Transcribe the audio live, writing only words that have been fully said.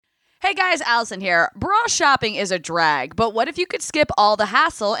Hey guys, Allison here. Bra shopping is a drag, but what if you could skip all the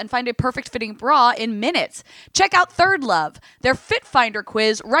hassle and find a perfect fitting bra in minutes? Check out Third Love. Their Fit Finder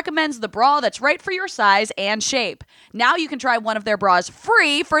quiz recommends the bra that's right for your size and shape. Now you can try one of their bras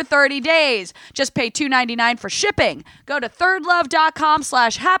free for 30 days. Just pay $2.99 for shipping. Go to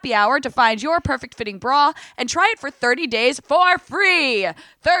thirdlove.com/happyhour to find your perfect fitting bra and try it for 30 days for free.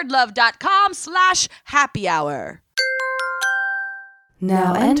 thirdlove.com/happyhour.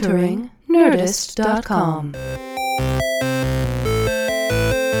 Now entering Nerdist.com.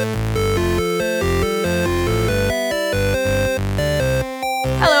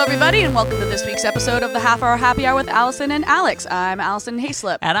 Hello, everybody, and welcome to this week's episode of the Half Hour Happy Hour with Allison and Alex. I'm Allison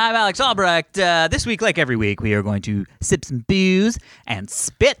Hayslip. And I'm Alex Albrecht. This week, like every week, we are going to sip some booze and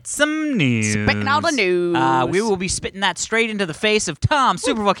spit some news. Spitting out the news. We will be spitting that straight into the face of Tom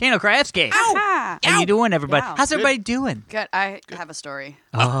Super Volcano Krajewski. Ow! How you doing, everybody? Wow. How's everybody doing? Good. I have a story.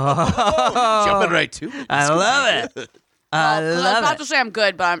 Jumping right to it. I love it. I love not it. to say I'm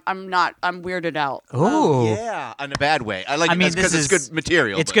good, but I'm not. I'm weirded out. Oh, Yeah, in a bad way. I like I mean, it because this it's is good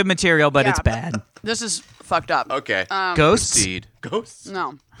material. It's but- good material, but Yeah, it's bad. This is fucked up. Okay. Ghosts. Proceed. Ghosts?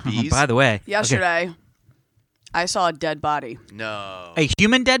 No. Bees? By the way, Yesterday, I saw a dead body. No. a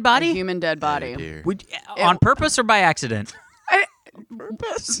human dead A body? human dead body. Oh, dear. On purpose or by accident?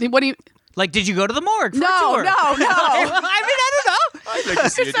 What do you? Like, did you go to the morgue for a No, tour? no. I mean, I don't know. I'd like to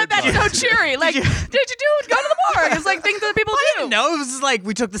see You a said dead that body. so cheery. Like, did you go to the morgue? It's like things that people do. No, it was like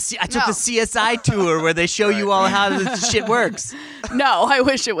we took I took No. the CSI tour where they show you all how this shit works. No, I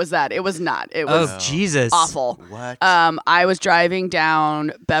wish it was that. It was not. It Oh, was Jesus. awful. What? I was driving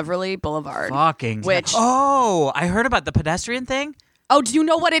down Beverly Boulevard. Fucking. Which- Oh, I heard about the pedestrian thing. Oh, do you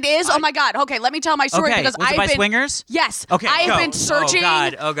know what it is? Oh my God. Okay, let me tell my story Okay, because was it I've by been swingers? Yes. Okay, I have go. been searching.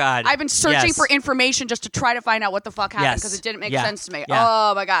 Oh God. I've been searching Yes. for information just to try to find out what the fuck happened Yes. because it didn't make Yeah. sense to me. Yeah.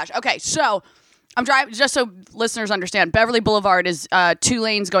 Oh my gosh. Okay, so I'm driving. Just so listeners understand, Beverly Boulevard is 2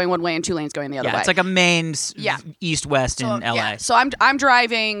 lanes going one way and 2 lanes going the other way. Yeah, it's like a main Yeah. east-west in LA. Yeah. So I'm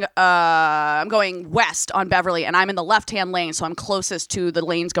driving. I'm going west on Beverly, and I'm in the left-hand lane, so I'm closest to the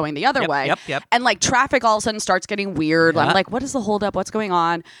lanes going the other Yep, way. yep. And like traffic all of a sudden starts getting weird. Yeah. I'm like, what is the holdup? What's going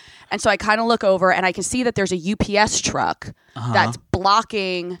on? And so I kind of look over, and I can see that there's a UPS truck that's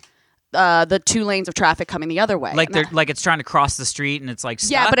blocking the 2 lanes of traffic coming the other way. Like And they're that- like it's trying to cross the street and it's like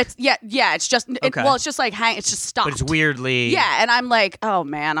stuck. yeah, but it's it's just Okay. well, it's just like it's just stopped. But it's weirdly. Yeah, and I'm like, oh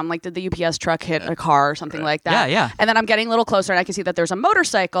man, I'm like, did the UPS truck hit a car or something like that? Yeah. And then I'm getting a little closer, and I can see that there's a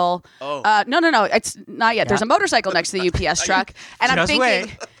motorcycle. Oh. No, it's not yet. There's a motorcycle next to the UPS truck, and I'm Just thinking.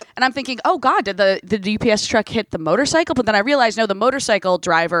 wait. And I'm thinking, oh God, did the UPS truck hit the motorcycle? But then I realized, no, the motorcycle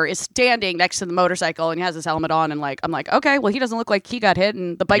driver is standing next to the motorcycle and he has his helmet on. And like, I'm like, okay, well, he doesn't look like he got hit,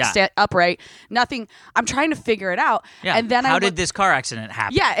 and the bike's upright. Nothing. I'm trying to figure it out. Yeah. And then how I did this car accident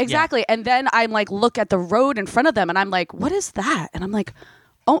happen? Yeah, exactly. And then I'm like, look at the road in front of them, and I'm like, what is that? And I'm like,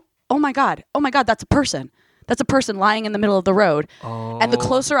 oh my God, that's a person. That's a person lying in the middle of the road. And the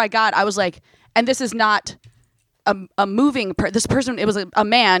closer I got, I was like, and this is not a moving this person. It was a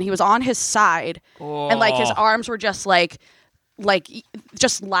man. He was on his side, and like his arms were just like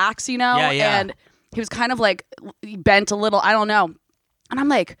just lax, you know. Yeah. And he was kind of like bent a little. I don't know. And I'm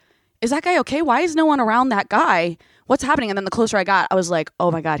like, is that guy okay? Why is no one around that guy? What's happening? And then the closer I got, I was like, oh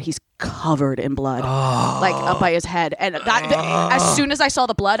my God, he's covered in blood, like up by his head. And as soon as I saw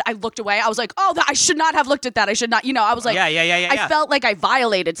the blood, I looked away. I was like, oh, I should not have looked at that. I should not, I was like, Yeah. I felt like I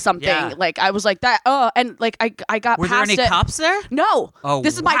violated something. Yeah. Like I was like that. Oh, and like I got Were there past any it. cops there? No. Oh,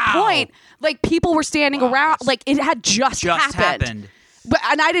 this is my wow. point. Like people were standing around. Like it had just happened.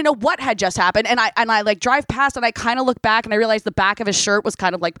 And I didn't know what had just happened, and I like drive past, and I kind of look back, and I realized the back of his shirt was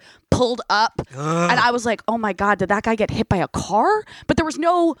kind of like pulled up, and I was like, "Oh my God, did that guy get hit by a car?" But there was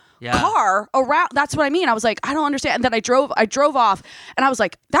no car around. That's what I mean. I was like, I don't understand. And then I drove off, and I was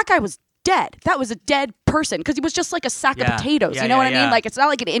like, that guy was dead. That was a dead person because he was just like a sack of potatoes. Yeah, you know what I yeah. mean? Like it's not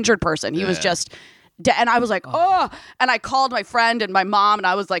like an injured person. He was just. And I was like, oh, and I called my friend and my mom, and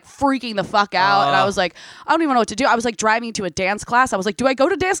I was like freaking the fuck out. And I was like, I don't even know what to do. I was like driving to a dance class. I was like, do I go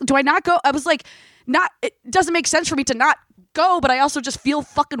to dance? Do I not go? I was like, it doesn't make sense for me to not go, but I also just feel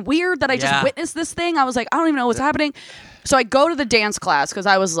fucking weird that I just witnessed this thing. I was like, I don't even know what's happening. So I go to the dance class because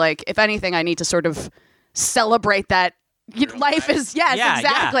I was like, if anything, I need to sort of celebrate that life is,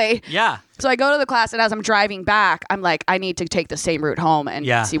 exactly. Yeah. So I go to the class, and as I'm driving back, I'm like, I need to take the same route home and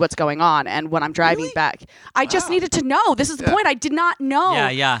see what's going on. And when I'm driving back, I just needed to know. This is the point. I did not know.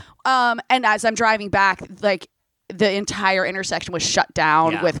 Yeah. And as I'm driving back, like the entire intersection was shut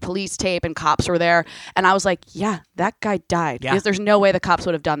down with police tape, and cops were there. And I was like, yeah, that guy died. Yeah. Because there's no way the cops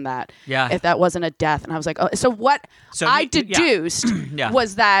would have done that if that wasn't a death. And I was like, oh, so what I deduced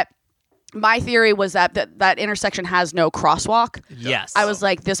was that my theory was that intersection has no crosswalk. Yes. I was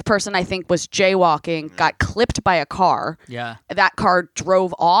like, this person I think was jaywalking, got clipped by a car. Yeah. That car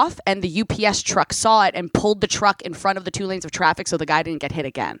drove off, and the UPS truck saw it and pulled the truck in front of the 2 lanes of traffic so the guy didn't get hit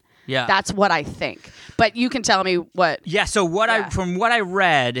again. Yeah. That's what I think. But you can tell me what. Yeah, so from what I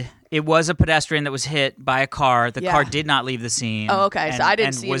read, it was a pedestrian that was hit by a car. The car did not leave the scene. Oh, okay. So I didn't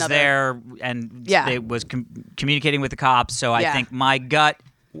and see was another. there and Yeah. they was communicating with the cops. So I Yeah. think my gut.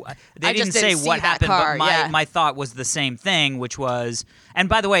 They I just didn't say didn't see what that happened, car, but yeah. my thought was the same thing, which was. And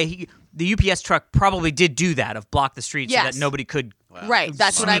by the way, the UPS truck probably did do that of block the street so Yes. that nobody could. Right.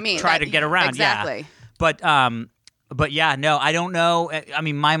 That's what I mean. Try to get around. Exactly. Yeah. But yeah, no, I don't know. I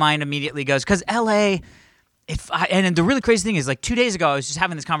mean, my mind immediately goes because LA. And the really crazy thing is, like 2 days ago, I was just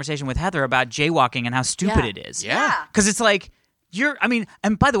having this conversation with Heather about jaywalking and how stupid it is. Yeah. Because it's like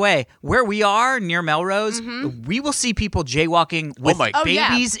and by the way, where we are near Melrose, we will see people jaywalking with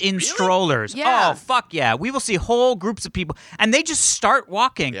babies in strollers. Yeah. Oh, fuck yeah. We will see whole groups of people, and they just start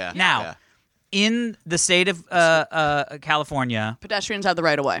walking. Yeah. Now, Yeah. in the state of California, Pedestrians have the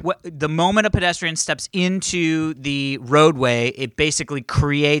right of way. the moment a pedestrian steps into the roadway, it basically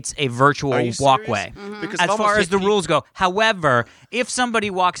creates a virtual Are you walkway. serious? Because As I've far almost as the hit rules go. However, if somebody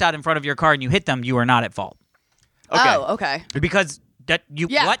walks out in front of your car and you hit them, you are not at fault. Okay. Oh, okay. Because that you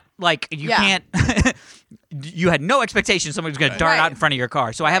Yeah. what? Like you Yeah. can't you had no expectation somebody was going to dart Right. out in front of your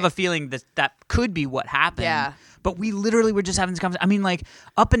car. So I have a feeling that could be what happened. Yeah. But we literally were just having this conversation. I mean, like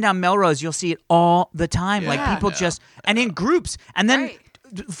up and down Melrose, you'll see it all the time. Like Yeah. people just and in groups, and then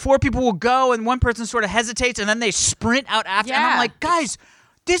Right. 4 people will go, and one person sort of hesitates, and then they sprint out after. And I'm Yeah. like, guys,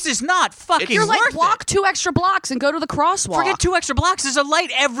 this is not fucking You're like, worth walk it. 2 extra blocks and go to the crosswalk. Forget 2 extra blocks. There's a light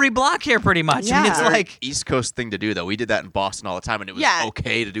every block here, pretty much. I mean, Yeah. it's Very like. East Coast thing to do, though. We did that in Boston all the time, and it was Yeah.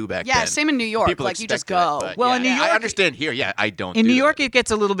 okay to do back Yeah, then. same in New York. People Like, you just expected go. It, but Well, yeah, in New I York- understand here. Yeah, I don't. In do New York, that. it gets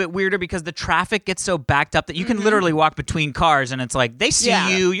a little bit weirder because the traffic gets so backed up that you can literally walk between cars, and it's like they see Yeah.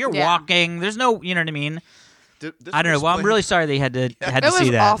 you, you're Yeah. walking. There's no, you know what I mean? This I don't know. Well, I'm explains- really sorry they had to It see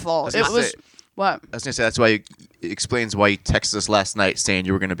was that. awful. was It gonna was say- what? I was gonna say that's why it explains why you texted us last night saying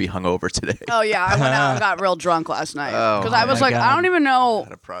you were gonna be hungover today. Oh yeah, I went out and got real drunk last night Oh, because I was my like, God. I don't even know.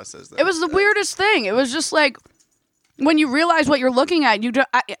 How to process that? It was the weirdest thing. It was just like when you realize what you're looking at,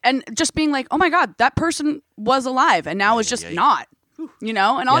 and just being like, oh my God, that person was alive and now is just not. You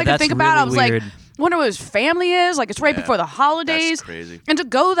know, and all Yeah, I could that's think about, I really was weird. like, wonder what his family is. Like, it's right before the holidays. That's crazy. And to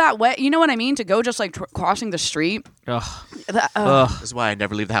go that way, you know what I mean? To go just like crossing the street. Ugh. Ugh. This is why I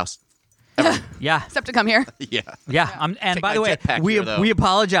never leave the house. Yeah. Except to come here. Yeah. Yeah, and Take by my the way, jetpack we here, though. we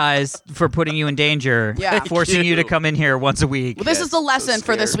apologize for putting you in danger, Yeah. forcing you to you. come in here once a week. Well, this Yes, is the so lesson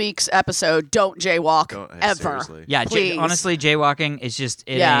for this scared. week's episode. Don't jaywalk Don't- ever. seriously. Yeah, Please. honestly, jaywalking is just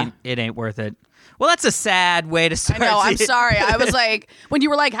Yeah. it ain't worth it. Well, that's a sad way to I start. know. I'm sorry. I was like, when you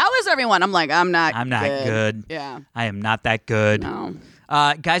were like, "How is everyone?" I'm like, "I'm not. I'm not good. Yeah. I am not that good. No.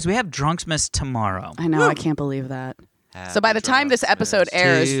 Guys, we have Drunksmas tomorrow. I know. I can't believe that. Happy So by the time this episode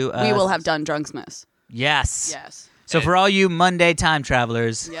airs, To we will us. have done Drunksmas. Yes. Yes. So for all you Monday time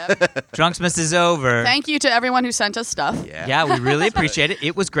travelers, Yep. Drunksmas is over. Thank you to everyone who sent us stuff. Yeah. Yeah, we really appreciate it.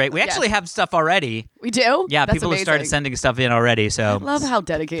 It was great. We Yes. actually have stuff already. We do. Yeah, That's people have started amazing. sending stuff in already. So I love how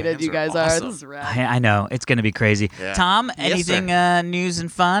dedicated Fans you guys are are. awesome. This is rad. I know it's going to be crazy. Yeah. Tom, Yes, anything news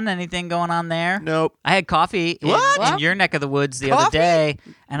and fun? Anything going on there? Nope. I had coffee in What? your neck of the woods the other Coffee? day,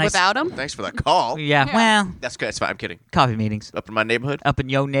 and Without him? Thanks for that call. yeah, Yeah. well, That's good. That's fine. I'm kidding. coffee meetings Up in my neighborhood. up in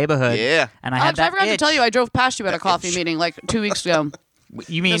your neighborhood. Yeah. and I Alex, had that I forgot to itch. tell you, I drove past you at a That coffee itch. meeting like 2 weeks ago.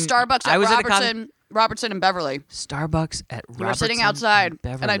 You mean The Starbucks I at was Robertson and Beverly. Starbucks at You were sitting outside, and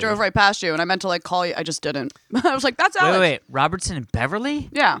I Beverly. drove right past you, and I meant to like call you. I just didn't. I was like, "That's Wait, Alex." wait, wait. Robertson and Beverly?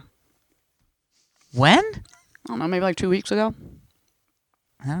 Yeah. When? I don't know, maybe like 2 weeks ago.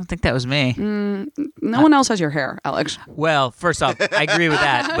 I don't think that was me. No one else has your hair, Alex. Well, first off, I agree with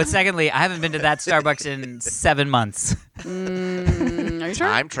that. But secondly, I haven't been to that Starbucks in 7 months. Are you sure?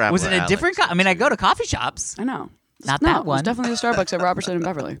 Time travel. Was it a different? I mean, I go to coffee shops. I know. Not no, that It was one. definitely the Starbucks at Robertson and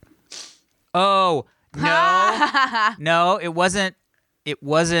Beverly. Oh no, no, it wasn't. It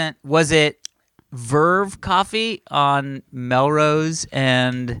wasn't. Was it Verve Coffee on Melrose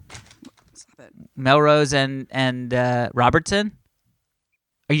and Robertson?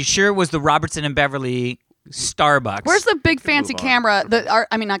 Are you sure it was the Robertson and Beverly Starbucks? Where's the big fancy move on. camera? The art.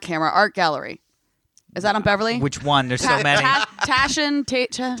 I mean, not camera. Art gallery. Is that on Beverly? Which one? There's so many. Tashin.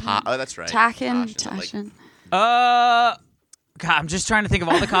 Oh, that's right. Takin. Tashin, like- Tashin. God, I'm just trying to think of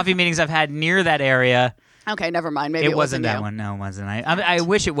all the coffee meetings I've had near that area. Okay, never mind. Maybe It wasn't that you. one. No, it wasn't. I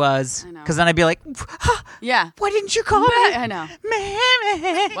wish it was. I know. Because then I'd be like, Yeah. why didn't you call me? I know.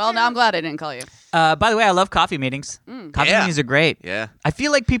 Well, now I'm glad I didn't call you. By the way, I love coffee meetings. Coffee Yeah. meetings are great. Yeah. I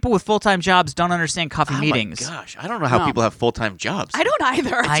feel like people with full-time jobs don't understand coffee Oh meetings. my gosh, I don't know how No. people have full-time jobs. I don't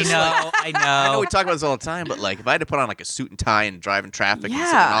either. I know. I know we talk about this all the time, but like if I had to put on like a suit and tie and drive in traffic and sit in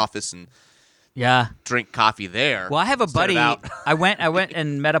an Yeah. office and Yeah. drink coffee there. Well, I have a instead buddy. of out- I went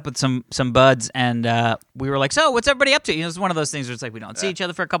and met up with some buds, and we were like, "So, what's everybody up to?" You know, it's one of those things where it's like we don't see each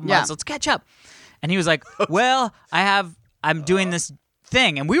other for a couple Yeah. months. Let's catch up. And he was like, "Well, I'm doing this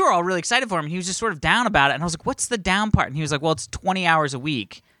thing," and we were all really excited for him. He was just sort of down about it, and I was like, "What's the down part?" And he was like, "Well, it's 20 hours a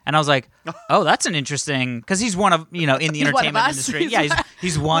week." And I was like, "Oh, that's an interesting," because he's one of in the He's one of entertainment us. industry. Yeah,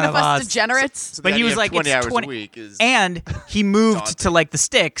 he's one of us us. degenerates. So the But he idea was of like, 20 it's hours 20 a week is And he moved daunting. to like the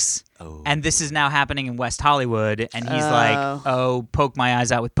sticks, Oh. and this is now happening in West Hollywood. And he's Oh. like, "Oh, poke my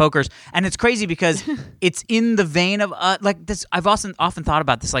eyes out with pokers." And it's crazy because it's in the vein of like this. I've often thought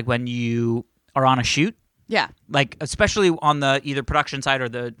about this, like when you are on a shoot, Yeah. like especially on the either production side or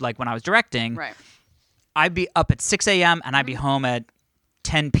the like when I was directing. Right. I'd be up at 6 a.m. and I'd be home at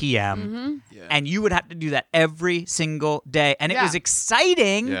 10 p.m. Yeah. And you would have to do that every single day, and it Yeah. was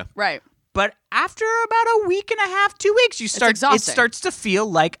exciting. Yeah. Right. But after about a week and a half, 2 weeks, it exhausting. starts to feel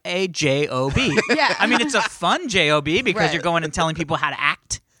like a job. Yeah. I mean, it's a fun job because Right. you're going and telling people how to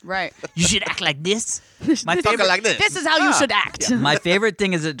act. Right. You should act like this. My Talking favorite, like this. This is how you should act. my favorite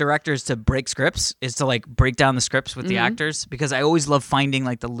thing as a director is to break scripts, is to like break down the scripts with the actors, because I always love finding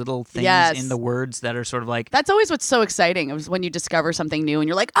like the little things Yes. in the words that are sort of like, That's always what's so exciting. It was when you discover something new and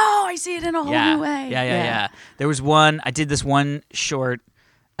you're like, oh, I see it in a whole yeah, new way. yeah. There was I did this one short,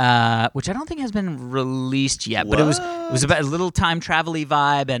 which I don't think has been released yet, but it was about a little time travel-y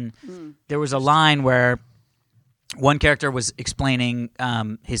vibe, and there was a line where one character was explaining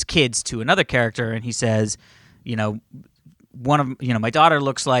his kids to another character, and he says, my daughter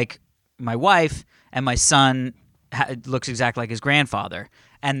looks like my wife, and my son looks exactly like his grandfather.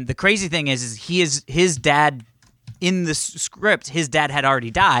 And the crazy thing is his dad. In the script, his dad had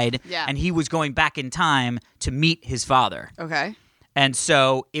already died, Yeah. and he was going back in time to meet his father. Okay. And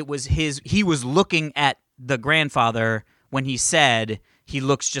so it was he was looking at the grandfather when he said he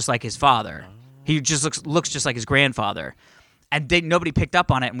looks just like his father. He just looks just like his grandfather. And nobody picked up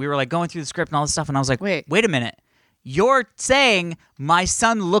on it, and we were like going through the script and all this stuff, and I was like, Wait. wait a minute. You're saying my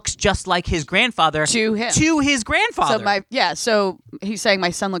son looks just like his grandfather To him. To his grandfather. So he's saying my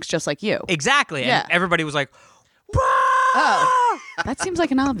son looks just like you. Exactly. Yeah. And everybody was like, Oh. That seems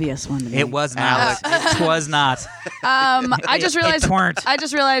like an obvious one to me. it was not. It was not. I just realized. It weren't. I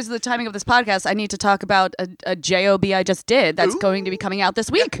just realized the timing of this podcast. I need to talk about a job I just did that's going to be coming out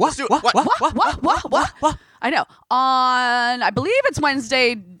this week. Let's do it. What? I know. I believe it's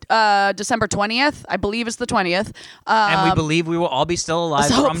Wednesday, December 20th. I believe it's the 20th. And we believe we will all be still alive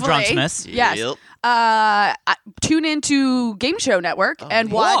so from hopefully- Drunksmith. Yes. Yep. Tune into Game Show Network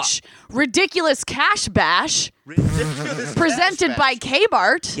and watch Ridiculous Cash Bash, presented by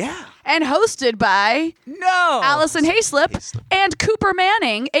K-Bart. Yeah. And hosted by No. Allison Hayslip and Cooper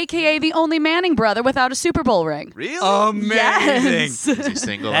Manning, a.k.a. the only Manning brother without a Super Bowl ring. Really? Amazing. Yes. Is he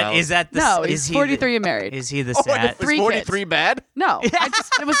single That out? is that the No, is he's he 43 the, and married. Is he the Oh, stat? is 3 43 bad? No,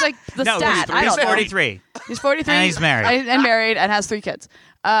 it was like the no, stat. I he's don't know. 43. He's 43 And he's married. and married and has 3 kids.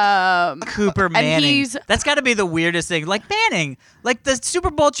 Cooper Manning. he's- That's got to be the weirdest thing. Like Manning, like the Super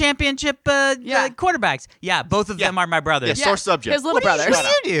Bowl championship Yeah. quarterbacks. Yeah, both of them are my brothers. Yeah, source subject. His little What brothers.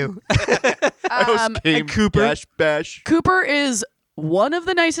 do you do? I host Game Cooper. Dash Bash. Cooper is one of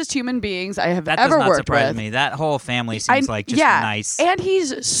the nicest human beings I have That ever does not worked surprise with. me. That whole family seems like just yeah. nice. And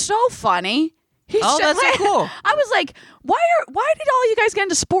he's so funny. He's Oh, just, that's so cool. I was like, why did all you guys get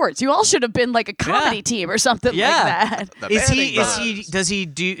into sports? You all should have been like a comedy Yeah. team or something Yeah. like that. The Is Manning he? brothers. Does he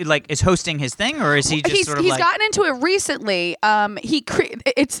do like? Is hosting his thing, or is he just He's sort of like? gotten into it recently.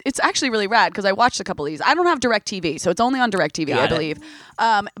 It's actually really rad because I watched a couple of these. I don't have DirecTV, so it's only on DirecTV, I Got it. believe.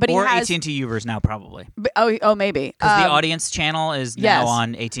 But he or has AT&T Uverse now, probably. oh maybe Because the audience channel is yes. now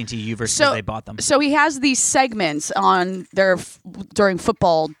on AT&T Uverse because so they bought them. So he has these segments on their during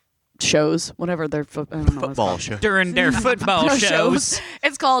football shows, whatever their I don't know what it's Football called. show. During their football shows.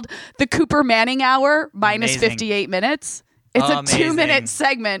 It's called the Cooper Manning Hour minus Amazing. 58 minutes. It's a Amazing. 2-minute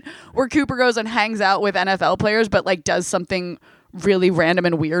segment where Cooper goes and hangs out with NFL players, but like does something really random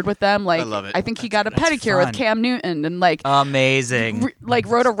and weird with them. Like I love it. I think he got a pedicure fun. with Cam Newton and like Amazing.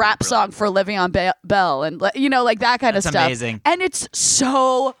 wrote a rap song for Le'Veon Bell and like that kind That's of stuff. amazing. And it's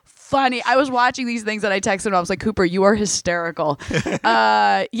so funny. I was watching these things and I texted him. I was like, Cooper, you are hysterical.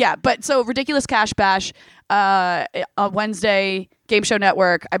 Yeah, but so Ridiculous Cash Bash. Wednesday, Game Show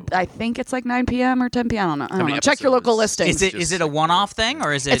Network. I think it's like 9 p.m. or 10 p.m. I don't know. many Check your local episodes? listings. Is it a one-off thing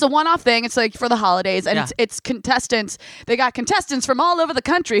or is it? It's a one-off thing. It's like for the holidays, and Yeah. it's contestants. They got contestants from all over the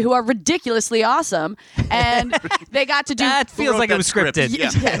country who are ridiculously awesome, and they got to do. that feels wrote like it that was script? scripted.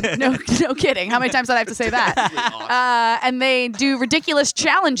 Yeah. No kidding. How many times did I have to say that? And they do ridiculous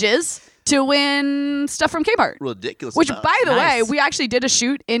challenges to win stuff from Kmart. Ridiculous. Which, amount. by the Nice. way, we actually did a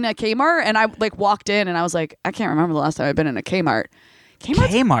shoot in a Kmart, and I like walked in, and I was like, I can't remember the last time I've been in a Kmart.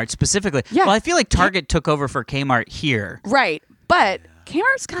 Kmart specifically. Yeah. Well, I feel like Target took over for Kmart here. Right, but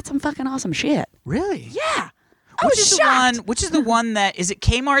Kmart's got some fucking awesome shit. Really? Yeah. I Which was is the shocked. one? Which is the one that is it?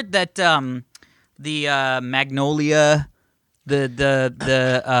 Kmart that the Magnolia, the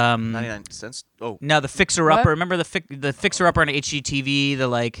 99 cents. Oh, no, the Fixer Upper. What? Remember the Fixer Upper on HGTV? The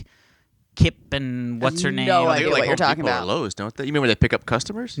like Kip and what's her name? No they idea like what you're Home talking Depot or about. Lowe's, don't they? You mean where they pick up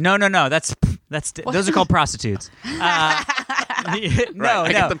customers? No. That's those are called prostitutes. No,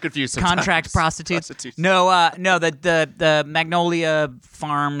 I get them confused sometimes. Contract prostitutes. Prostitutes. No, the Magnolia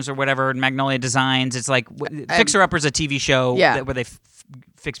Farms or whatever, Magnolia Designs. It's like Fixer Upper's a TV show Yeah. where they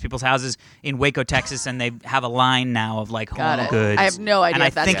fix people's houses in Waco, Texas, and they have a line now of like Got home it. goods. I have no idea And I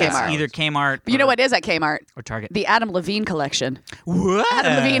if that's think it's Kmart. either Kmart. But you know or- what is at Kmart? or Target. The Adam Levine collection. What?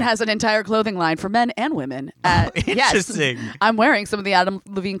 Adam Levine has an entire clothing line for men and women. Yes. Interesting. I'm wearing some of the Adam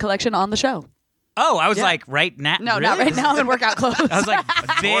Levine collection on the show. Oh, I was Yeah. like right now. No, really? not right now. I'm in workout clothes. I was like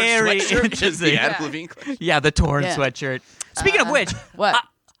very Sweatshirt is interesting. the Adam Levine collection. Yeah, the torn Yeah. sweatshirt. Speaking of which, what?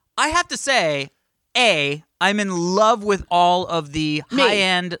 I have to say, I'm in love with all of the Me.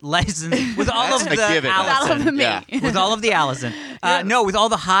 high-end license, with all That's of a the given. With all of Allison, the me. Yeah. with all of the Allison. No, with all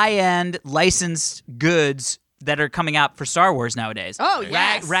the high-end licensed goods that are coming out for Star Wars nowadays. Oh,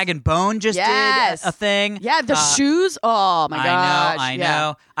 yes. Rag and Bone just Yes. did a thing. Yeah, the shoes. Oh my gosh. I Yeah.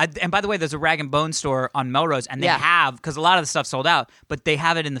 know. And by the way, there's a Rag and Bone store on Melrose, and they Yeah. have, because a lot of the stuff's sold out, but they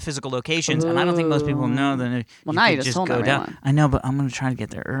have it in the physical locations, and I don't think most people know that. Well, now can you just told go down. everyone. I know, but I'm going to try to get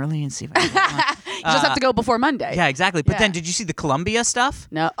there early and see if I can get one. You just have to go before Monday. Yeah, exactly. But Yeah. then, did you see the Columbia stuff?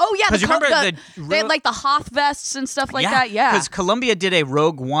 No. Oh yeah. 'Cause you remember they had like the Hoth vests and stuff like that. Yeah. Because Columbia did a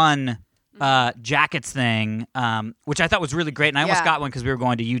Rogue One jackets thing, which I thought was really great, and I almost Yeah. got one because we were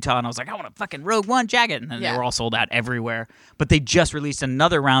going to Utah, and I was like, I want a fucking Rogue One jacket, and then Yeah. they were all sold out everywhere. But they just released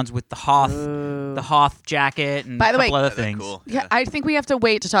another rounds with the Hoth jacket, and By the a couple way- other They're things. cool. Yeah, I think we have to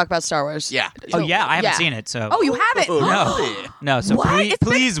wait to talk about Star Wars. Yeah. Oh yeah, I haven't seen it, so Oh, you haven't? no. So What?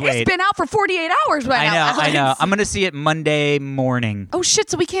 please wait. It's been out for 48 hours right I now. know. Alex. I'm gonna see it Monday morning. Oh shit!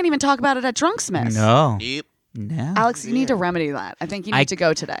 So we can't even talk about it at Drunksmith. No, Yep. no. Alex, you need to remedy that. I think you need to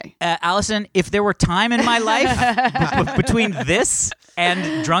go today. Allison, if there were time in my life between this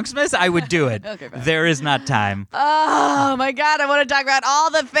and Drunksmith, I would do it. Okay, fine. There is not time. Oh my god! I want to talk about all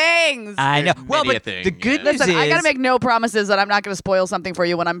the things. I know. There's Well, many but a thing, the good yeah. news Listen, is I gotta make no promises that I'm not gonna spoil something for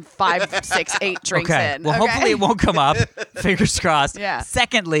you when I'm 5, 6, 8 drinks okay. in. Well, okay? hopefully it won't come up. Fingers crossed. Yeah.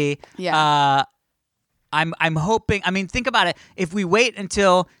 Secondly, Yeah. I'm hoping. I mean, think about it. If we wait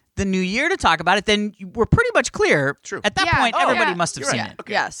until the new year to talk about it, then we're pretty much clear. True. At that Yeah. point, Oh, everybody yeah. must have You're seen right. it.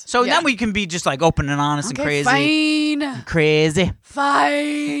 Okay. Yes. So yeah. then we can be just like open and honest and Okay, crazy. Fine. Crazy.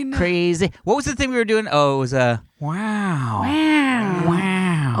 Fine. Crazy. What was the thing we were doing? Oh, it was wow.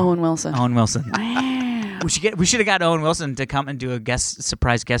 Wow. Owen Wilson. Owen Wilson. We should have got Owen Wilson to come and do a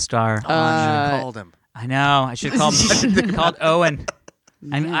surprise guest star. Called him. I know. I should call him called Owen.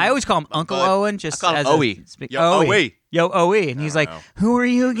 I always call him Uncle Bud. Owen. Just I call him as Owie. Yo, Owie. Owie. Yo, Owie. And he's like, know. "Who are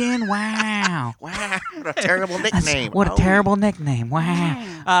you again? Wow." Wow, what a terrible nickname. What a Oh. terrible nickname.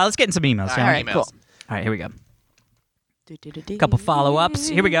 Wow. Let's get in some emails, shall All we? right, All right, cool. All right, here we go. Couple follow-ups.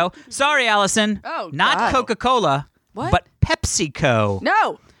 Here we go. Sorry, Allison. Oh, Not God. Coca-Cola, What? but PepsiCo.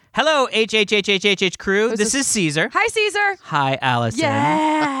 No. Hello, HHHHHH crew. Who's This this? is Caesar. Hi, Caesar. Hi, Allison.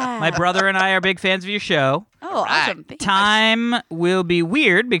 Yeah. My brother and I are big fans of your show. Oh, awesome. Thank you. Time will be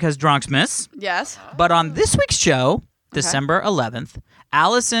weird because Drunksmith, Yes. but on this week's show, December 11th,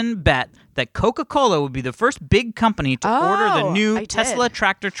 Allison bet that Coca-Cola would be the first big company to order the Oh, new I did. Tesla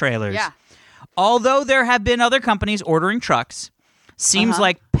tractor trailers. Yeah. Although there have been other companies ordering trucks, seems Uh-huh.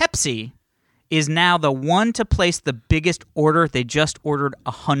 like Pepsi is now the one to place the biggest order. They just ordered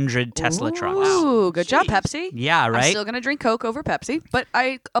 100 Tesla trucks. Ooh, good job, Pepsi. Yeah, I'm right? still gonna drink Coke over Pepsi, but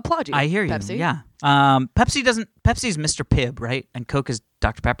I applaud you. I hear you. Pepsi. Yeah. Pepsi's Mr. Pibb, right? And Coke is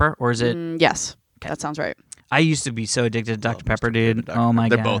Dr. Pepper, or is it? Yes. That sounds right. I used to be so addicted to Dr. Pepper, dude. Oh my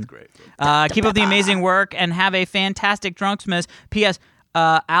They're god. both great. Keep up the amazing work and have a fantastic Drunksmith. P.S.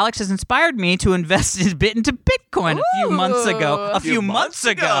 Alex has inspired me to invest a bit into Bitcoin a few months ago. A few months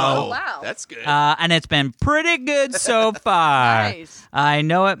ago. Wow. That's good. And it's been pretty good so far. Nice. I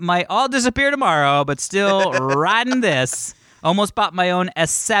know it might all disappear tomorrow, but still riding this. Almost bought my own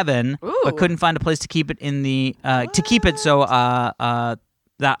S7, but couldn't find a place to keep it in the so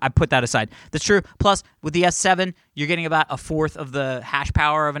that I put that aside. That's true. Plus, with the S7, you're getting about a fourth of the hash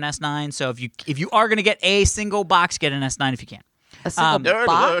power of an S9. So if you are going to get a single box, get an S9 if you can. A single Nerd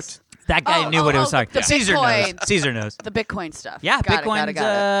box? alert. That guy knew what he was talking. the Caesar Bitcoin. knows. Caesar knows. The Bitcoin stuff. Yeah, Got Bitcoin's it,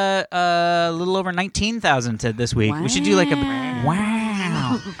 got it. a little over 19,000 this week. We should do like a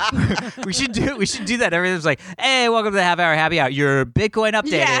wow. we should do that. Everyone's like, "Hey, welcome to the Half Hour Happy Hour. Your Bitcoin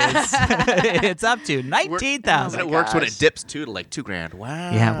update is it's up to 19,000." And it works when it dips too to like $2,000. Wow.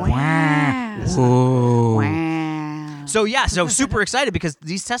 Yeah, wow. Ooh. Wow. So super excited because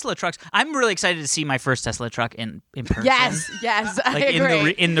these Tesla trucks. I'm really excited to see my first Tesla truck in person. Yes, I Like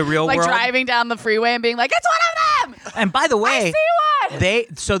agree. in the real like world. driving down the freeway and being like, it's one of them! And by the way, I see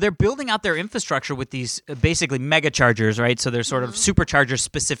one! they're building out their infrastructure with these basically mega chargers, right? So they're sort of superchargers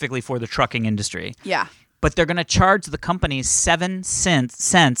specifically for the trucking industry. Yeah. But they're going to charge the companies 7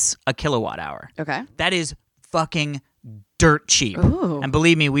 cents a kilowatt hour. Okay. That is fucking dirt cheap. Ooh. And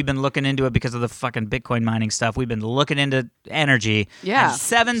believe me, we've been looking into it because of the fucking Bitcoin mining stuff. We've been looking into energy. Yeah. And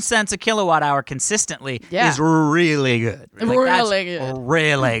 7 cents a kilowatt hour consistently Yeah. is really good. Really that's good.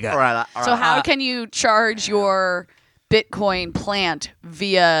 Really good. All right. So how can you charge your Bitcoin plant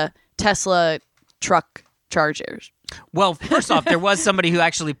via Tesla truck chargers? Well, first off, there was somebody who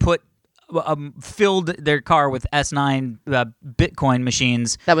actually filled their car with S9 Bitcoin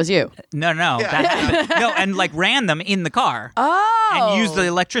machines. That was you. No, that happened. No, and like ran them in the car Oh. and used the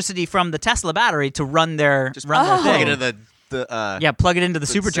electricity from the Tesla battery to run their Just run their plug thing. it into the Yeah, plug it into the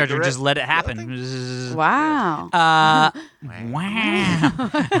the supercharger. cigarette Just let it happen. Wow. Wow.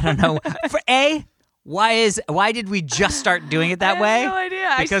 I don't know. Why did we just start doing it that I way? have no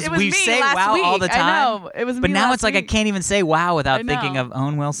idea. Because it was we me say last wow week. all the time. I know. It was But me now last it's like I week. can't even say wow I without know. thinking of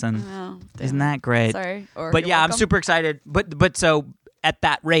Owen Wilson. Oh, damn. Isn't that great? Sorry. Or But you're yeah, I'm welcome. super excited. But so at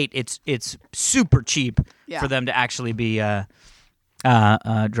that rate, it's super cheap Yeah. for them to actually be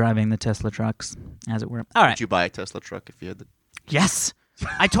driving the Tesla trucks, as it were. All right. Would you buy a Tesla truck if you had the? Yes.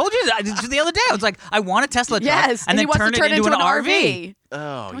 I told you that the other day. I was like, I want a Tesla truck, Yes. and then he wants turn to turn it into an RV.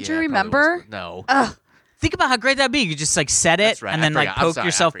 Oh, Don't yeah, you it probably remember? was- No. Think about how great that'd be. You just like set it That's right. and I then like forgot. I'm poke sorry, I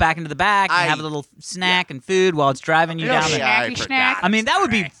yourself forgot. back into the back and have a little snack and food while it's driving you down Little the. snacky snack. I mean, that would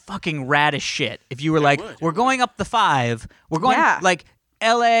be fucking rad as shit if you were like, would. we're going up the 5. We're going Yeah. like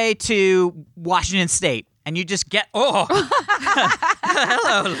L.A. to Washington State. And you just get hello,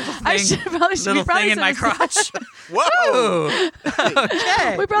 little thing, I should probably should. little We probably thing in my should have- crotch. Whoa!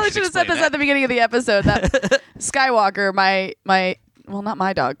 Okay. We probably should have said explain this at the beginning of the episode. That Skywalker, my well, not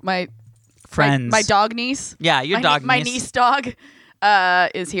my dog, my Friends, my dog niece. Yeah, your my, dog my niece. niece dog,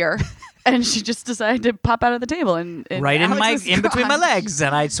 is here, and she just decided to pop out of the table and right in Alex was in between my gone. legs,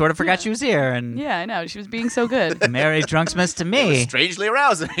 and I sort of forgot she was here. And Yeah, I know. She was being so good. Merry Drunksmith to me. Strangely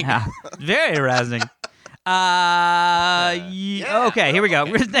arousing. Yeah, very arousing. Okay, here we go.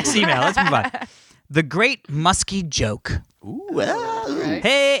 Next email. Let's move on. The Great Muskie Joke. Ooh, well. Right?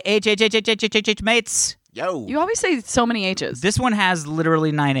 Hey, H mates. Yo. You always say so many H's. This one has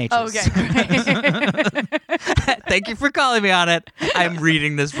literally 9 H's. Oh, okay, great. Thank you for calling me on it. I'm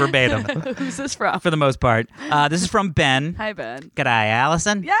reading this verbatim Who's this from? for the most part. This is from Ben. Hi, Ben. G'day,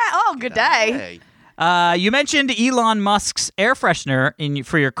 Allison. Yeah. Oh, good day. Hey. You mentioned Elon Musk's air freshener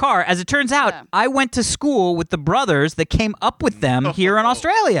for your car. As it turns out, Yeah. I went to school with the brothers that came up with them here in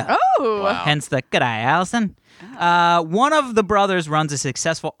Australia. Oh. Wow. Hence the g'day, Allison. One of the brothers runs a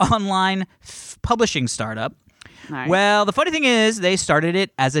successful online publishing startup. Nice. Well, the funny thing is, they started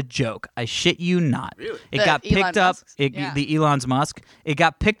it as a joke. I shit you not. Really? It The got Elon picked up. Musk's? Yeah. The Elon's Musk. It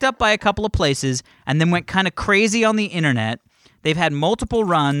got picked up by a couple of places, and then went kind of crazy on the internet. They've had multiple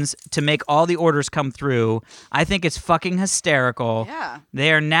runs to make all the orders come through. I think it's fucking hysterical. Yeah.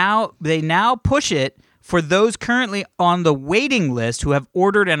 They now push it for those currently on the waiting list who have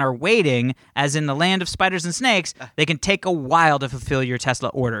ordered and are waiting, as in the land of spiders and snakes. They can take a while to fulfill your Tesla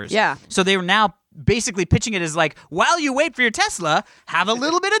orders. Yeah. So they're now basically pitching it as like, while you wait for your Tesla, have a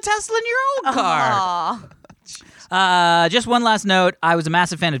little bit of Tesla in your old car. Aw. Just one last note. I was a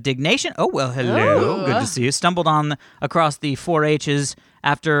massive fan of Dignation. Oh, well, hello. Ooh. Good to see you. Stumbled across the 4-H's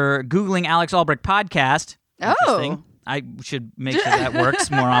after Googling Alex Albrecht podcast. Oh. Interesting. I should make sure that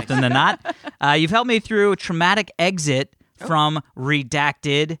works more often than not. You've helped me through a traumatic exit from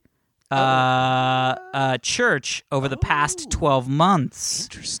redacted church over the past 12 months.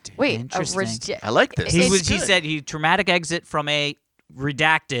 Interesting. Wait. Interesting. I like this. He It's he good. said he traumatic exit from a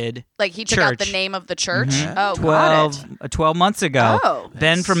redacted. Like he took out the church. name of the church. Mm-hmm. Oh, got it. 12 months ago. Oh.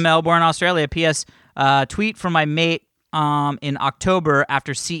 Ben from Melbourne, Australia. P.S. Tweet from my mate in October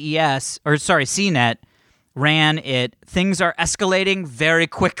after CNET ran it. Things are escalating very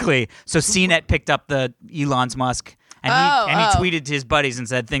quickly. So CNET picked up the Elon Musk and he tweeted to his buddies and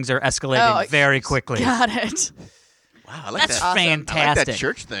said things are escalating very quickly. Got it. Wow, I like That's that. I like fantastic. that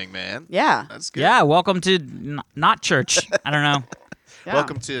church thing, man. Yeah. That's good. Yeah, welcome to not church. I don't know. Yeah.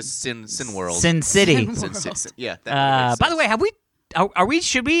 Welcome to Sin World. Sin City. Sin. Yeah. that By the way, have we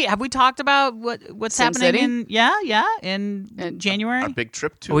talked about what's Sin happening City? in January? our big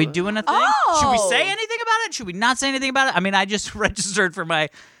trip to Are we doing a thing? Oh! Should we say anything about it? Should we not say anything about it? I mean, I just registered for my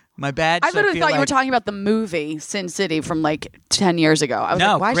badge. I so literally feel thought you were like- talking about the movie Sin City from like 10 years ago. I was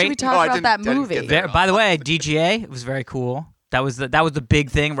No, like, why great- should we talk Oh, I about didn't- that I didn't movie? get that. By the way, DGA, it was very cool. That was the big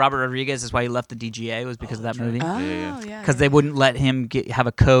thing. Robert Rodriguez is why he left the DGA, was because of that movie. Oh, Yeah. yeah. Because they wouldn't let him have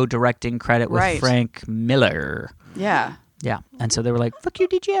a co-directing credit with Right. Frank Miller. Yeah. Yeah, and so they were like, "Fuck you,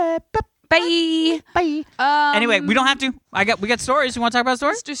 DGA." Bye. Bye. Anyway, we don't have to. We got stories. You want to talk about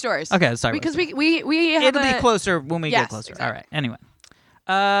stories? Let's do stories. Okay, let's talk about Because stories. we have It'll be closer when we Yes, get closer. exactly. All right. Anyway,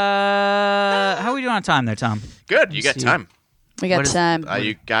 how are we doing on time there, Tom? Good. You got see. time. We got What is- time.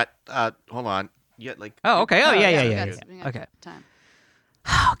 You got. Hold on. You got like. Oh, okay. Oh, we yeah. got Okay. Time.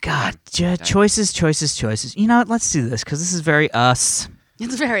 Oh God, choices. You know what? Let's do this because this is very us.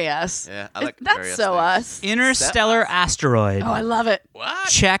 It's very us. Yeah, I like That's various so things. us. Interstellar asteroid Oh, I love it. What?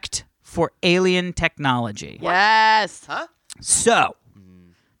 checked for alien technology. Yes. Huh? So,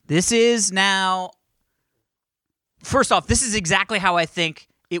 this is now. First off, this is exactly how I think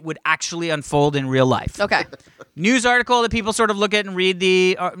it would actually unfold in real life. Okay. News article that people sort of look at and read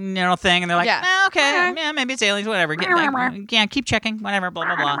the thing, and they're like, Yeah. okay, Okay. yeah, maybe it's aliens, whatever. Keep checking, whatever, blah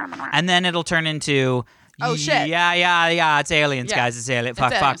blah blah, and then it'll turn into. Oh, shit. Yeah, it's aliens, Yeah. guys. It's aliens.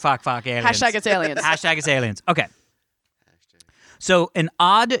 It's aliens. Fuck, aliens. Hashtag it's aliens. Hashtag it's aliens. Okay. So an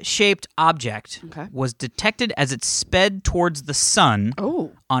odd-shaped object Okay. was detected as it sped towards the sun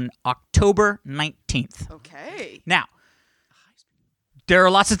Oh. on October 19th. Okay. Now, there are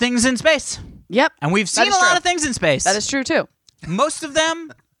lots of things in space, Yep. and we've seen is a lot true. of things in space. That is true too. Most of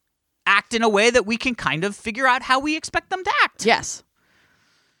them act in a way that we can kind of figure out how we expect them to act. Yes.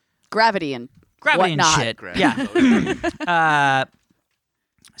 Gravity and Gravity whatnot. and shit. Great. Yeah.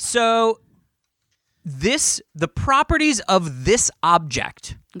 So the properties of this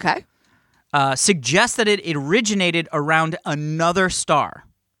object Okay. suggest that it originated around another star.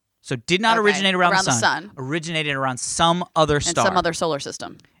 So did not Okay, originate around around the the sun. sun. Originated around some other And star. some other solar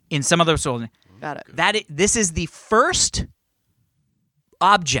system. in some other solar. Got it. This is the first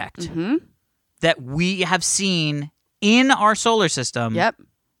object Mm-hmm. that we have seen in our solar system Yep.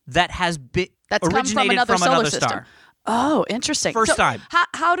 that has That's come from originated another from solar another system. star. Oh, interesting. First So time.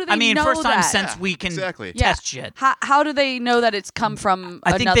 How do they I mean, know first time that? since we can Exactly. Yeah. test shit. How do they know that it's come from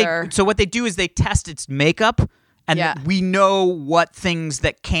I think another? so what they do is they test its makeup, and Yeah. we know what things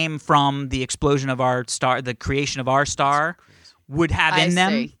that came from the explosion of our star, the creation of our star, would have I in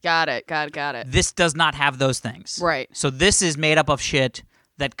them. see. Got it. This does not have those things. Right. So this is made up of shit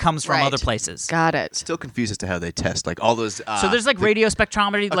that comes from Right. other places. Got it. Still confused as to how they test like all those. So there's like radio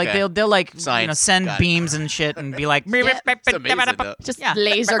spectrometry, like Okay. they'll like Science. send Got it. beams and shit and be like, It's amazing, though. Just Yeah.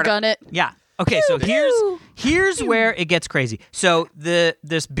 laser gun it. yeah. Okay, so here's where it gets crazy. So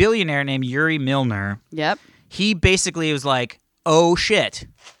this billionaire named Yuri Milner, Yep. he basically was like, "Oh shit,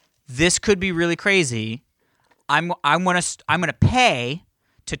 this could be really crazy. I'm gonna pay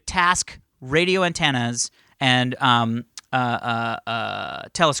to task radio antennas and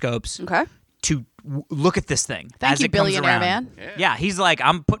telescopes Okay. to look at this thing Thank as you, it comes billionaire around." man. Yeah, he's like,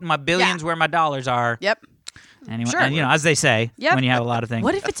 "I'm putting my billions Yeah. where my dollars are." Yep. Anyway, Sure. and, as they say, Yep. when you have a lot of things,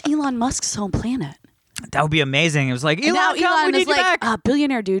 What if it's Elon Musk's home planet? that would be amazing. It was like, And Elon, now come, Elon we is need you like, back.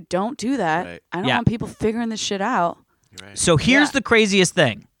 billionaire dude, don't do that. Right. I don't Yeah. want people figuring this shit out. You're right. So here's Yeah. the craziest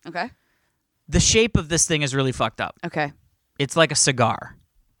thing: Okay. the shape of this thing is really fucked up. Okay. It's like a cigar.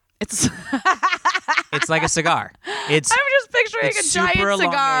 It's. It's like a cigar. It's I'm just picturing it's a giant super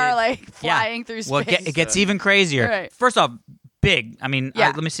cigar elongated. like Yeah. flying through space. Well, it gets even crazier. Right. First off, big. I mean, Yeah.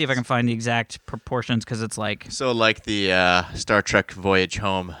 let me see if I can find the exact proportions because it's like So like the Star Trek Voyage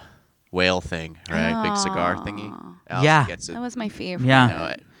Home whale thing, right? Big cigar thingy. Allison Yeah. Gets it. That was my favorite. yeah. No,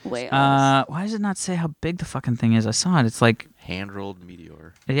 it- Whales. Why does it not say how big the fucking thing is? I saw it. It's like hand-rolled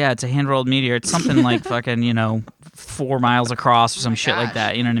meteor. yeah, it's a hand-rolled meteor. It's something like fucking 4 miles across or some shit like gosh.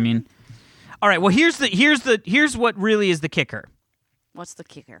 that. You know what I mean? All right. Well, here's what really is the kicker. What's the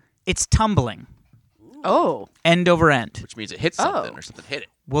kicker? It's tumbling Oh. end over end. Which means it hit something or something hit it.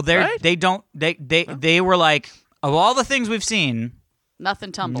 Well, Right? they were like, of all the things we've seen,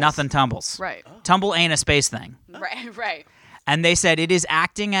 Nothing tumbles. Nothing tumbles. Right. Tumble ain't a space thing. Right. And they said it is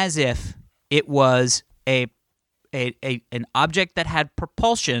acting as if it was an object that had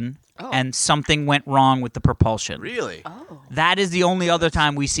propulsion and something went wrong with the propulsion. Really? That is the only other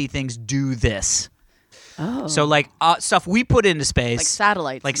time we see things do this. Oh. So like stuff we put into space.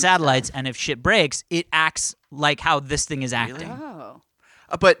 Like satellites. And if shit breaks, it acts like how this thing is acting. Really? Oh.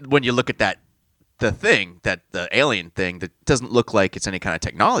 But when you look at the alien thing, that doesn't look like it's any kind of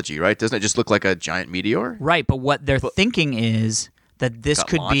technology, right? Doesn't it just look like a giant meteor? Right, but what they're thinking is that this Got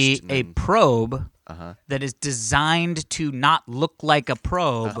could be launched and a then- probe that is designed to not look like a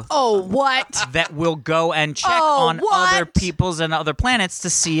probe Oh, what? that will go and check Oh, on what? other people's and other planets to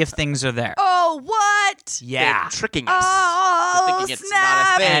see if things are there. Oh, what? Yeah. They're tricking us. Oh, They're thinking it's snap.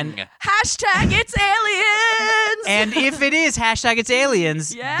 not a thing. And- Hashtag it's aliens. And if it is hashtag it's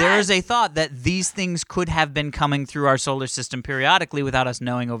aliens, Yes. there's a thought that these things could have been coming through our solar system periodically without us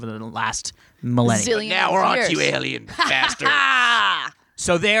knowing over the last millennium. Zillion Now we're on to years. you, alien bastard. Ah.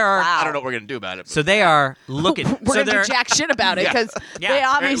 So they are. I don't know what we're gonna do about it. So they are looking. We're so gonna they're. do jack shit about it because Yeah, they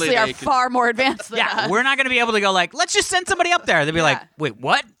obviously apparently are they could- far more advanced than Yeah, us. we're not going to be able to go like, let's just send somebody up there. They'll be like, wait,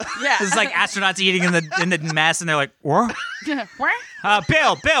 what? Yeah. This is like astronauts eating in the mess, and they're like, what?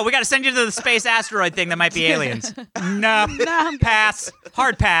 Bill, we got to send you to the space asteroid thing that might be aliens. No, pass,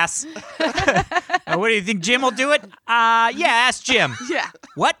 hard pass. What do you think, Jim will do it? Yeah, ask Jim. Yeah.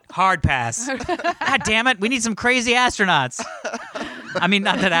 What? Hard pass. God damn it, we need some crazy astronauts. I mean,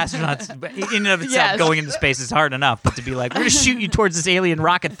 not that astronauts, but in and of itself, Yes. going into space is hard enough. But to be like, we're gonna shoot you towards this alien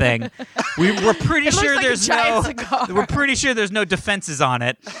rocket thing. We're pretty It looks sure like a there's giant no. cigar. We're pretty sure there's no defenses on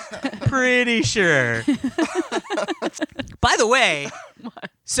it. Pretty sure. By the way,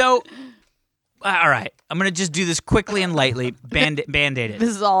 so all right, I'm gonna just do this quickly and lightly. Band-aid it. This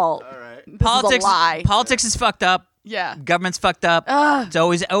is all. This Politics. is a lie. Politics is fucked up. Yeah. Government's fucked up. It's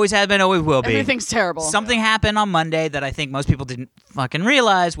always has been, always will be. Everything's terrible. Something happened on Monday that I think most people didn't fucking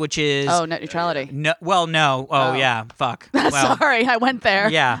realize, which is net neutrality. no. Well, no. Oh, yeah. Fuck. Well, Sorry, I went there.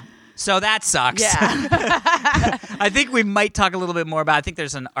 yeah. So that sucks. Yeah. I think we might talk a little bit more about. I think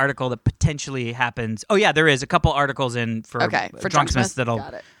there's an article that potentially happens. Oh yeah, there is a couple articles in for for Drunksmiths that'll.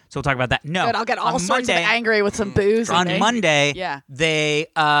 Got it. So we'll talk about that. No, Good, I'll get all on sorts Monday, of angry with some booze. on in me. Monday. Yeah. They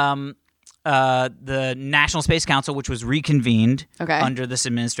the National Space Council, which was reconvened under this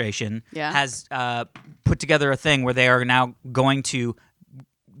administration, has put together a thing where they are now going to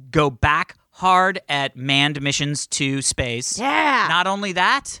go back hard at manned missions to space. Yeah. Not only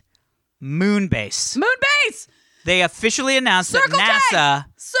that, moon base. Moon base. They officially announced Circle that K! NASA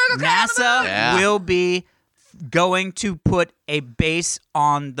Circle K on the moon! Yeah. will be going to put a base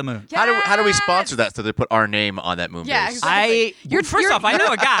on the moon. How do we sponsor that so they put our name on that moon Yeah, base? exactly. First off, I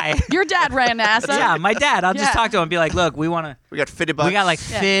know a guy. Your dad ran NASA. Yeah, my dad. I'll just Yeah. talk to him and be like, look, we want to. We got $50. We got like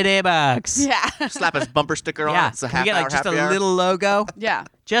 $50. Yeah. slap his bumper sticker on Yeah. it. It's a Can half we get hour, like just a happy hour. little logo? Yeah.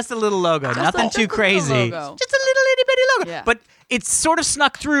 Just a little logo. Nothing just too a little crazy. logo. Just a little itty bitty logo. Yeah. But it's sort of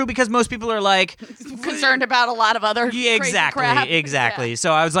snuck through because most people are like, Concerned about a lot of other yeah, crazy exactly, crap. exactly.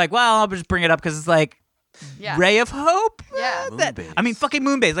 So I was like, well, I'll just bring it up because it's like Yeah. ray of hope. Yeah. Moonbase. I mean, fucking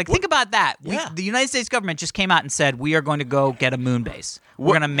moon base. Like, think about that. Yeah. The United States government just came out and said we are going to go get a moon base.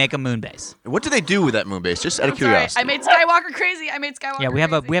 We're going to make a moon base. What do they do with that moon base? Just out of Sorry, curiosity. I made Skywalker crazy. Yeah, we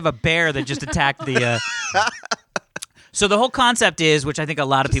have a bear that just attacked the. So the whole concept is, which I think a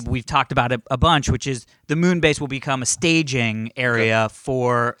lot of people we've talked about it a bunch, which is the moon base will become a staging area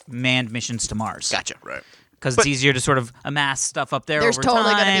for manned missions to Mars. Gotcha. Right. Because it's easier to sort of amass stuff up there There's over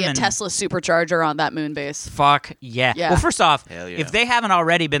totally time. going to be a and Tesla supercharger on that moon base. Fuck yeah. Yeah. Well, first off, Hell yeah. if they haven't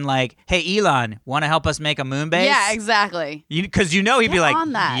already been like, hey, Elon, want to help us make a moon base? Yeah, exactly. Because you know he'd be Get like,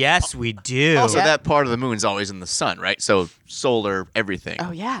 on that. yes, we do. Also, Yeah. that part of the moon's always in the sun, right? So solar everything.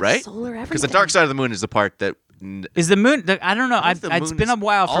 Oh, yeah, Right? solar Because the everything. dark side of the moon is the part that. Is the moon? I don't know. I think the It's moon been a is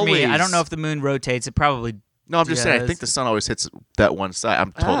while for me. I always- don't know if the moon rotates. It probably. No, I'm just saying. I does. think the sun always hits that one side.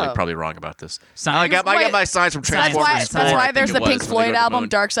 I'm totally Oh. probably wrong about this. Science- I got Wait, my signs from Science- Transformers. That's 4, why I think there's it the was, Pink when they Floyd go to the album, moon.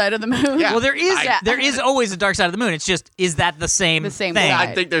 Dark Side of the Moon. Yeah. Well, there is Yeah. there is always a dark side of the moon. It's just, is that the same same thing? side.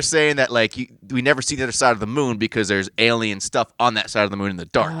 I think they're saying that like we never see the other side of the moon because there's alien stuff on that side of the moon in the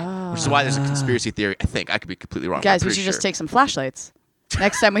dark, which is why there's a conspiracy theory. I think I could be completely wrong. but I'm Guys, we pretty should just sure. take some flashlights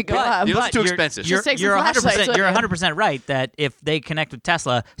next time we go up. Dude, But it's too you're- expensive. You're, Just take some you're 100%. flashlights with You're you. 100% right that if they connect with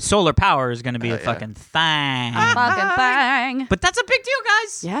Tesla, solar power is going to be a fucking thing. Fucking thing. But that's a big deal,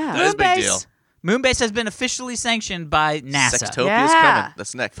 guys. Yeah. That is a big Moonbase. deal. Moonbase has been officially sanctioned by NASA. Sextopia's Yeah. coming.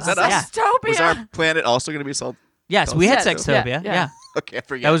 That's next. Is that us? Yeah. Sextopia. Was our planet also going to be sold? Yes, we had Yeah. Sextopia. Yeah. Okay, I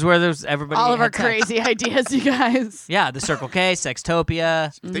forget. That was where there's everybody. All of our had sex. crazy ideas, you guys. Yeah, the Circle K,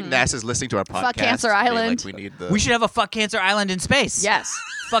 Sextopia. I think NASA's listening to our podcast. Fuck Cancer being Island. Like, we need the. We should have a Fuck Cancer Island in space. Yes.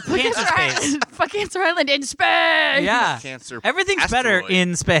 Fuck Cancer space. Fuck Cancer Island in space. Yeah. Cancer Everything's better asteroid.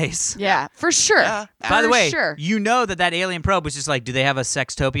 in space. Yeah, for sure. Yeah. By the For way, sure. you know that alien probe was just like, do they have a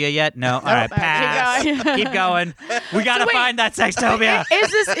Sextopia yet? No. All right, All right, pass. keep going. Keep going. We gotta wait. find that Sextopia.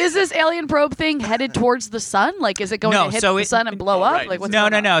 Is this alien probe thing headed towards the sun? Like, is it going No, to hit so the it- sun and blow up? right. Like, what's No.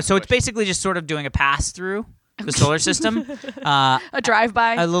 going on? So it's basically just sort of doing a pass through the solar system, A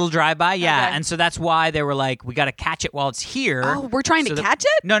drive-by. a little drive-by. Yeah, Okay. and so that's why they were like, we gotta catch it while it's here. Oh, we're trying to So that- catch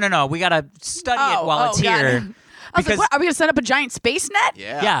it? No. We gotta study it while it's got here. it. I was Because- like, what? Are we going to set up a giant space net?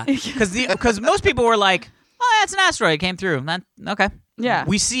 Yeah. Yeah, because most people were like, "Oh, that's an asteroid. It came through." Okay. Yeah.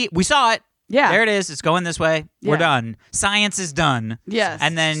 We saw it. Yeah. There it is. It's going this way. We're Yeah. done. Science is done. Yes.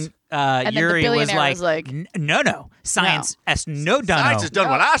 And then then the Yuri was billionaire was like, no. Science has no done. Science is done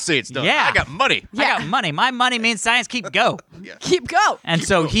when I say it's done. Yeah. I got money. I got money. My money means science. Keep go. Keep going. And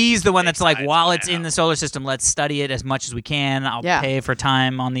so he's the one that's like, science while it's now. in the solar system, let's study it as much as we can. I'll Yeah. pay for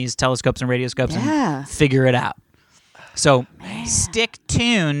time on these telescopes and radioscopes Yeah. and figure it out. So stick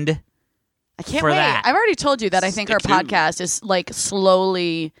tuned. I can't for wait. that. I've already told you that I think our Stick to. podcast is like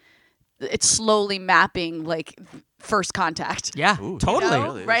slowly mapping like first contact. Yeah, Ooh, totally. You know?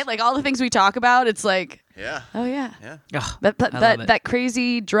 Really? Right? Like all the things we talk about, it's like, Yeah. oh yeah. Yeah. Ugh, That I love it. that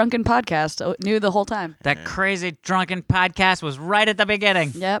crazy drunken podcast knew the whole time. That crazy drunken podcast was right at the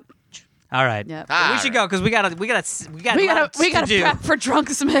beginning. Yep. All right. Yep. But we should go because we gotta We lots gotta to do. prep for Drunk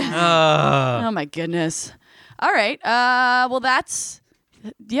Smith. Ugh. Oh my goodness. All right. Well, that's.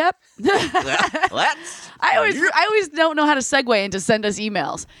 Yep. Let's. I always don't know how to segue into send us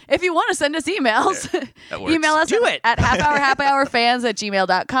emails. If you want to send us emails, that works. email us Do it. at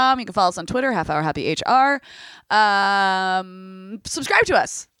halfhourhappyhourfans@gmail.com. You can follow us on Twitter, halfhourhappyhr. Subscribe to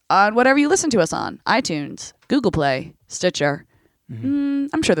us on whatever you listen to us on. iTunes, Google Play, Stitcher.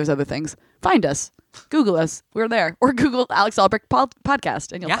 I'm sure there's other things. Find us. Google us. We're there. Or Google Alex Albrecht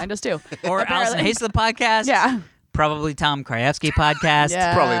podcast, and you'll Yeah. find us too. Or Allison Apparently. Hayslip podcast. Yeah. Probably Tom Krajewski podcast.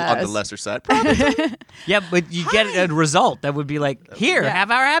 Yeah. Probably on the Yes. lesser side. Yeah, but you get a result that would be like, here, Yeah. half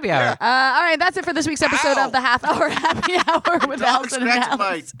hour happy hour. All right, that's it for this week's episode Ow. of the Half Hour Happy Hour with Dog Allison and scratching my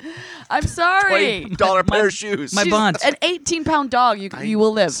Alex. I'm sorry. $20 pair of shoes. my She's buns. An 18-pound dog. You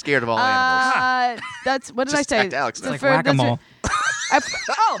will live. Scared of all animals. That's what did Just I say? attacked Alex. It's like For- that's whack-a-mole.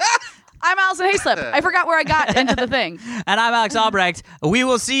 I'm Allison Hayslip. I forgot where I got into the thing. And I'm Alex Albrecht. We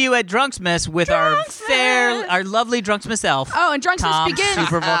will see you at Drunksmith with our Drunksmith! lovely Drunksmith elf. Oh, and Drunksmith Tom begins.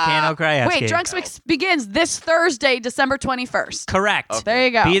 Super Volcano Krajewski. Wait, Drunksmith begins this Thursday, December 21st. Correct. There you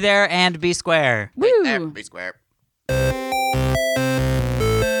go. Be there and be square. Woo. Be square.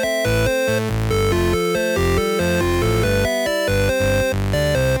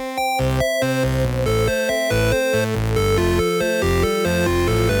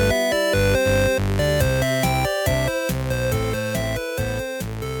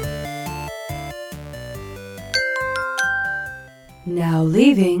 Now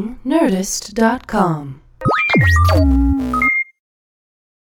leaving Nerdist.com.